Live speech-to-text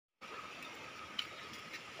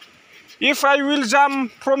If I will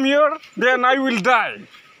jump from here, then I will die.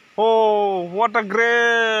 Oh, what a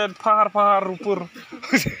great pahar upur.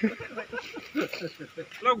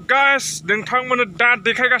 Hello guys, nोंथांमोननो दा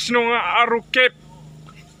देखायगासिनो दङ आरु cave.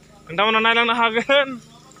 नोंथांमोना नायलांनो हागोन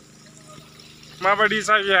माबायदि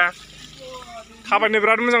जायगाया थाबायनो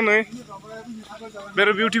बिराद मोजां नै.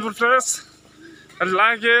 Very beautiful place. I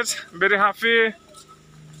like it. Very happy.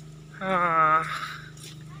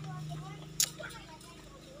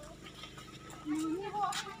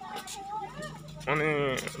 माने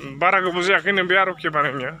बारा गोबाव जायाखैनो बे आरु केभ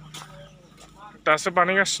बानायनाया. दासो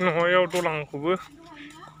बानायगासिनो दङ याव दलांखौबो.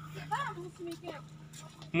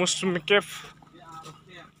 मुस्लिम केभ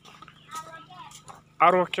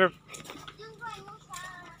आरु केभ.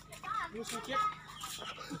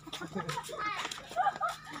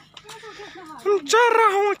 जा रहा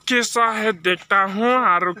हूँ कैसा है देखता हूँ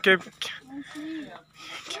आरु केभ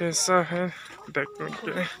कैसा है देखने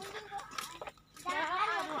के.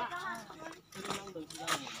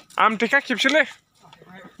 आम टेका खेबसेलै.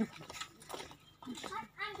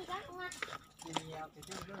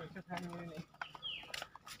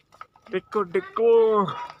 Deko.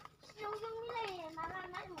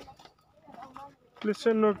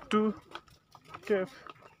 Listen up to Kev.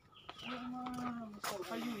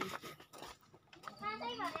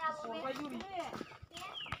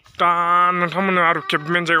 दा नोंथांमोननो आरु केभ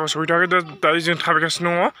मेन जायगायाव सहैथाखै. दायो जों थाबायगासिनो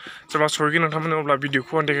दङ. जेब्ला सहैगोन नोंथांमोननो अब्ला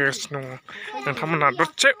भिडिअखौ आं देखायगासिनो दङ. नोंथांमोनहा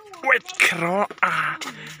दसे वेट करो.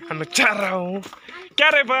 आं जा रहा हूँ. क्या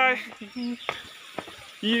रे भाई?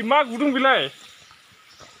 ये मा गुदुं बिलाय?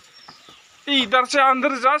 इधर से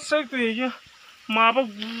अंदर जा सकते हैं. माबा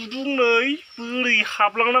गुदुं नै बोरै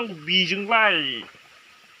हाबलांनांगौ बेजोंलाय.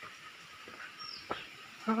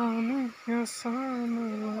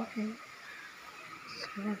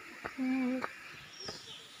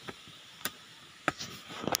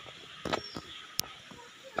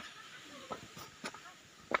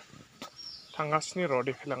 थांगासिनो र'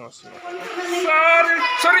 देखायलांगासिनो.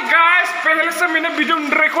 Sorry guys, पहले से मैंने वीडियो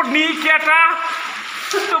रिकॉर्ड नहीं किया था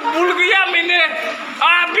तो भूल गया मैंने.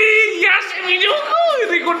 अभी यस वीडियो को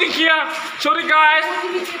रिकॉर्ड नहीं किया. Sorry guys,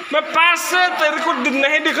 मैं पास से रिकॉर्ड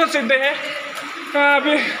नहीं दिखा सकते हैं.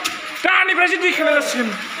 अभी कहानी पर दिखने लगे.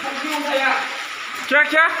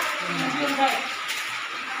 क्या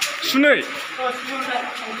सुनै.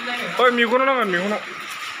 ओए मेगन नांगोन मेगन.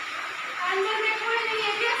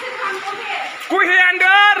 कोई है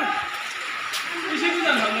अंदर.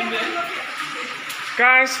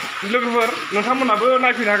 गाइस लोगोफोर नोंथांमोनाबो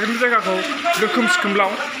नायफैनो हागोन जायगाखौ रोखोम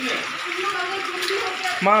सिखोमलाव.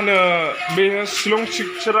 मा होनो बे शिलं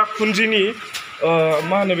चिरापुन्जिनि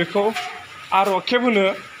मा होनो बेखौ आरु केभ होनो.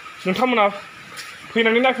 नोंथांमोना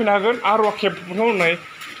फैनानै नायफैनो हागोन आरु केभ होननाय.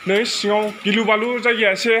 नै सिङाव गिलु बालु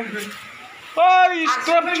जायगाया एसे. ओइ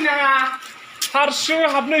स्टेप हारसिं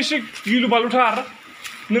हाबनो एसे गिलु बालुथार.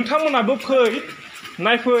 नोंथांमोनाबो फै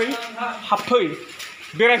नायफै हाबफै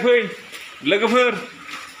बेरायफै लोगोफोर.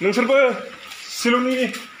 नोंसोरबो शिलंनि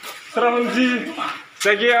चिरापुन्जि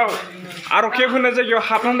जायगायाव आरु केभ होननाय जायगायाव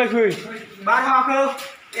हाबनानै नायफै. बारहावाखौ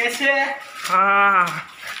एसे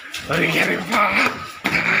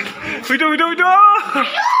फैद'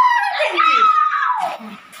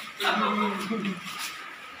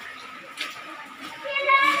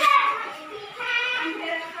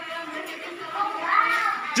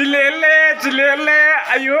 जिलेले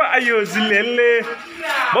ayo zilele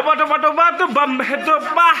baba bam hedo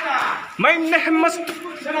ba main mas.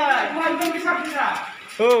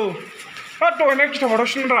 Oh ato ene kita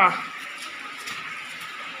barosin ra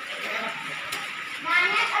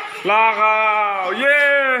laga ye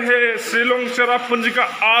he Shillong Ciरापुन्जि का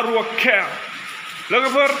आरु केभ.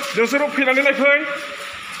 लोगोफोर नोंसोरो फैनानै नायफै.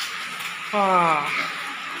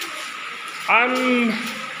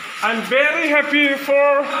 I'm very happy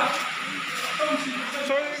for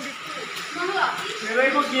Đây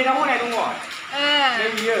có kia đóng này đúng không?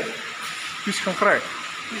 Đây gì vậy? 비슷한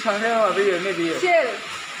thế mà bây giờ này gì vậy?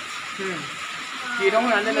 Kia đóng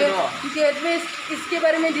này đây là gate में इसके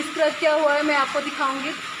बारे में discuss क्या हुआ है मैं आपको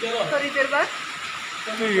दिखाऊंगी थोड़ी देर बाद.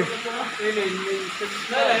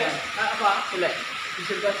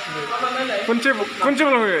 कौन से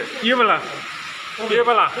वाला है? ये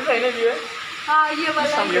वाला. हाँ ये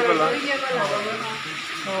वाला.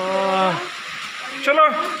 चलो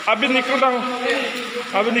अभी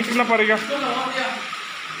निकलना पड़ेगा.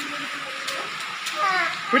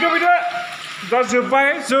 फैदो दा जोब्बाय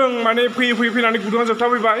जों माने फैनानै गुदुङा जोबथा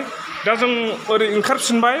फैबाय. दा जों ओरै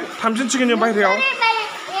ओंखारफिनबाय थांफिनसिगोन जों बाहेरायाव.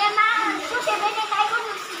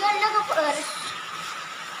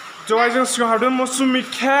 जहाय जों सिगाङाव हाबदों मुस्लिम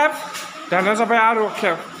केभ. दाना जाबाय आरु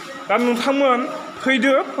केभ. दा नोंथांमोन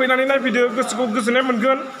फैदो फैनानै नायफैदो गोसोखौ गोजोननाय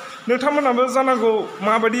मोनगोन नोंथांमोनाबो जानांगौ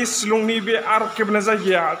माबायदि शिलंनि बे आरव केभ होननाय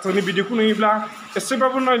जायगाया जोंनि भिडिअखौ नुयोब्ला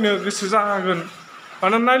एसेबाबो नायनो गोसो जागोन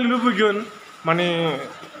माने नायनो लुबैगोन माने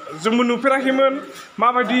जोंबो नुफेराखैमोन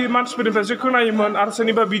माबायदि मानसिफोरनिफ्रायसो खोनायोमोन आरो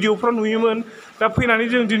सोरनिबा भिडिअफ्राव नुयोमोन दा फैनानै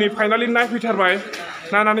जों दिनै फाइनालि नायफैथारबाय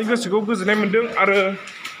नायनानै गोसोखौ गोजोननाय मोनदों आरो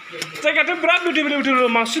जायगायाथ' बिराद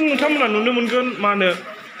बिउटिफुल बांसिन नोंथांमोना नुनो मोनगोन मा होनो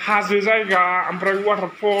हाजो जायगा ओमफ्राय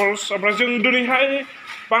वाटारफल्स ओमफ्राय जों दिनैहाय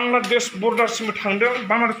बांलादेश बर्डारसिमबो थांदों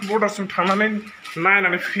बांलादेश बर्डारसिम थांनानै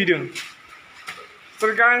नायनानै फैदों So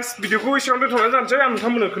guys भिडिअखौ एसेयावनो दोनथ'नाय जानोसै आं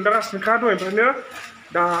नोंथांमोननो खोन्थागासिनोखा दहायनिफ्रायनो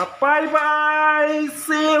दा bye bye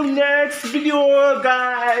see you next video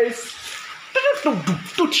guys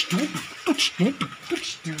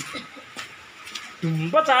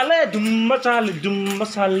Dumba chale dum masale dum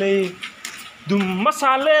masale dum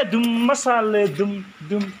masale dum masale dum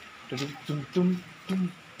dum dum dum dum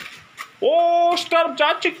Oh star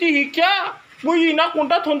जा चिकती ही क्या वो ये ना कौन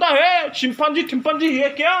सा थोंदा है चिंपांजी है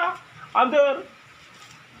क्या अंदर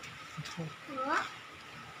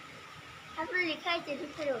आपने लिखा है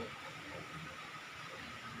चलो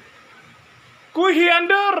कोई ही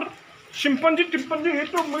अंदर चिंपांजी है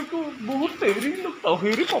तो मेरे को बहुत तेरी लगता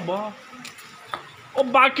है रे बाबा और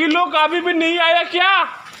बाकी लोग अभी भी नहीं आया क्या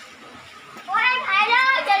ओए भाई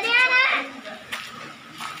लोग जल्दी आना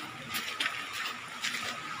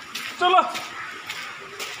चलो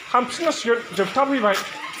हम जोबथा फैबाय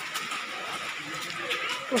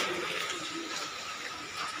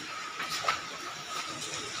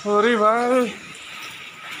अरे भाई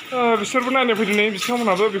बिसोरबो नायनो फैदों नै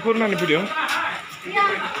बिथांमोनहाबो बेखौ नायनो फैदों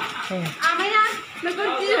आमाया मेरे को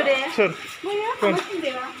चीज हो रहा है सोर कौन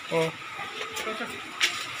देगा ओ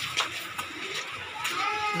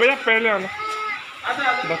भैया पहले आना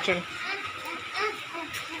बच्चे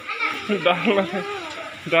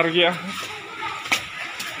डर गया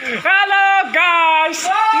हेलो गाइस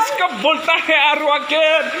इसको बोलता है अरवा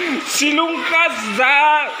केव शिलोंग का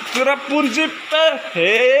पूरा पूंजी पे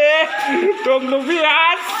है तुम लोग भी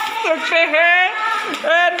आ सकते हैं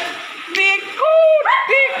देखो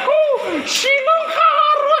शिलोंग का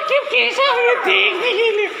अरवा केव कैसा है देखने के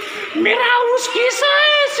लिए मेरा हाउस कैसा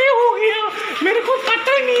ऐसे हो गया मेरे को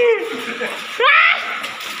पता नहीं है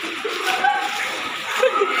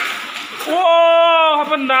वो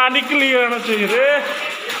अपन ना निकली आना चाहिए रे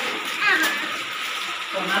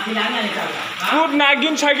खुद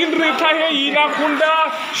नागिन शागिन रहता है इनाकुंडा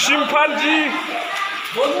शिम्पांजी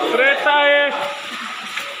रहता है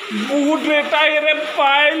बहुत रहता है रे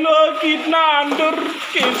पायलो कितना अंदर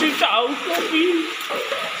कैसे जाओ कभी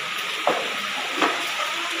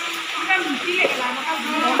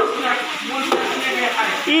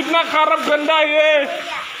इतना खराब गंदा है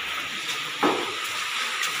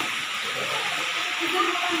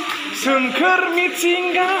सोमखोर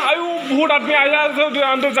मिथिंगा आयु बहुत आदमी आया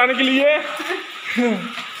अंदर जाने के लिए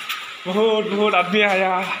बहुत आदमी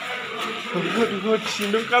आया बहुत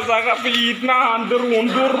शिलोंग का जगह पे इतना अंदर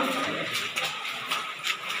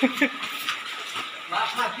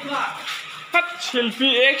सेल्फी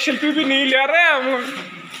एक सेल्फी भी नहीं ले रहे हम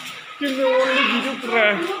क्योंकि ओनली वीडियो कर रहे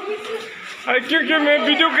हैं क्योंकि मैं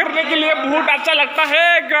वीडियो करने के लिए बहुत अच्छा लगता है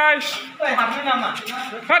गाइस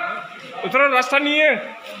उतना रास्ता नहीं है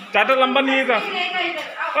ज़्यादा लंबा नहीं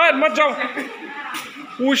है मत जाओ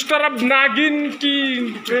उस तरफ नागिन की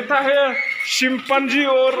रहता है शिम्पांजी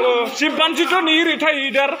और शिम्पांजी तो नहीं रहता है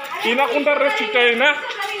इधर इनाकुंडा रह सकता है ना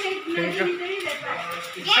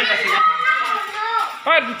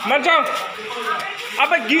मत जाओ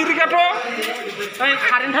अब गिरेगा तो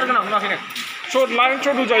खारें थार गोनां नुवाखै शॉट लाइन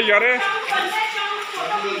शॉट हो जाएगा रे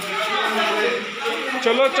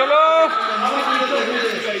चलो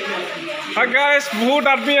हाँ गाइस बहुत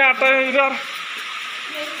आदमी आता है इधर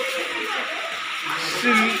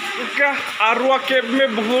का अरवा केव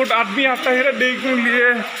में बहुत आदमी आता है देखने के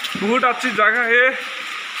लिए बहुत अच्छी जगह है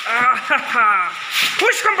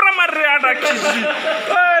कुछ कमरा मार रहे आटा किसी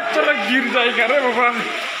चलो गिर जाएगा रे बाबा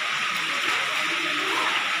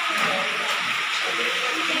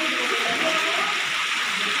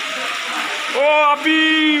ओ अभी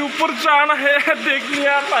ऊपर जाना है देखने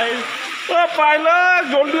आता है ओ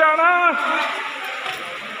पायलट जल्दी आना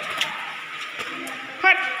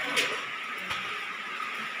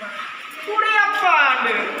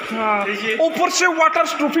ऊपर से water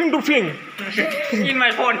drooping in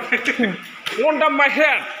my phone on my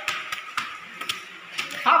head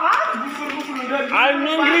I'm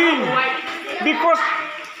angry because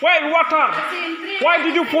why water why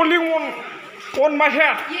did you falling on my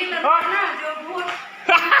head ये लड़का ना जो बहुत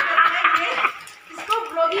इसको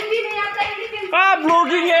ब्लॉगिंग भी नहीं आता है लेकिन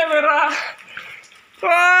ब्लॉगिंग है मेरा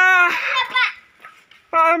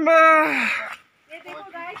ये देखो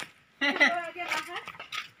गाइस आगे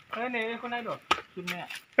बाहर नहीं को नहीं दो कितने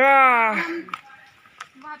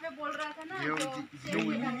वहाँ पे बोल रहा था ना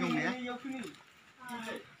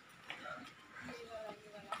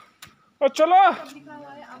जो चलो लिखा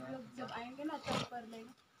हुआ है आप लोग जब आएंगे ना तब कर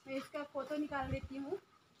लेंगे मैं इसका फोटो निकाल लेती हूँ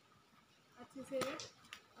अच्छे से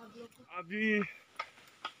आप लोग को अभी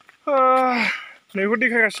नैखौ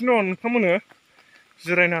देखायगासिनो दं नोंथांमोननो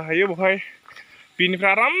जिरायनो हायो बेवहाय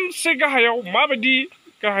बेनिफ्राय आरामसे गाहायाव माबायदि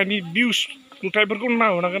गाहायनि भिउस नुथायफोरखौ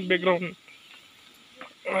नायहरनांगोन बेकग्राउन्ड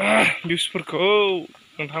भिउसफोरखौ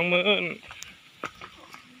नोंथांमोन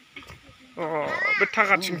बे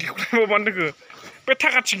थाखा थिंख्लिखौ बबानो दोङो बे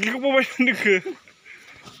थाखा थिंख्लिखौ बबायनो दोङो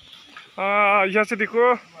यहाँ से देखो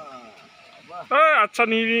अच्छा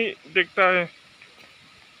नहीं देखता है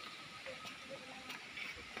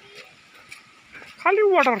खाली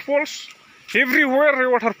waterfalls everywhere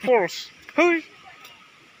waterfalls hey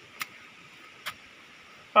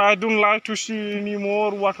I don't like to see any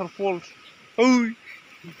more waterfalls hey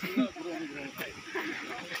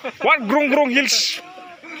what grong hills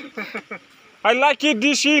I like it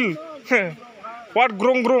this hill what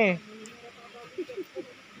grong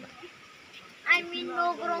I mean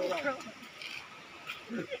no grong.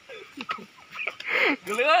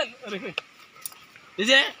 Giliran.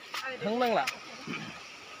 Ije. Hang lah.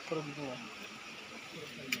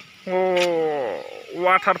 Oh,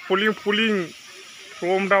 water pooling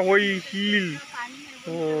from the way hill.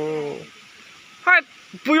 Oh, हाट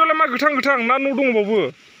बैयावलाय मा गोथां ना न' दंबावो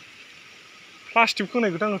plastic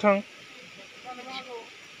खोनाय गोथां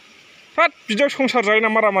हाट बिदियाव संसार जायो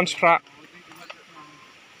नामा रा मानसिफ्रा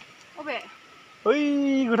अबे ओइ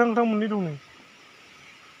गोथां मोननै दं नै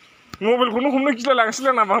मबाइलखौनो हमनो गिलाय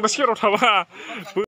लांसैलाय ना बांद्राय सेराव थाबा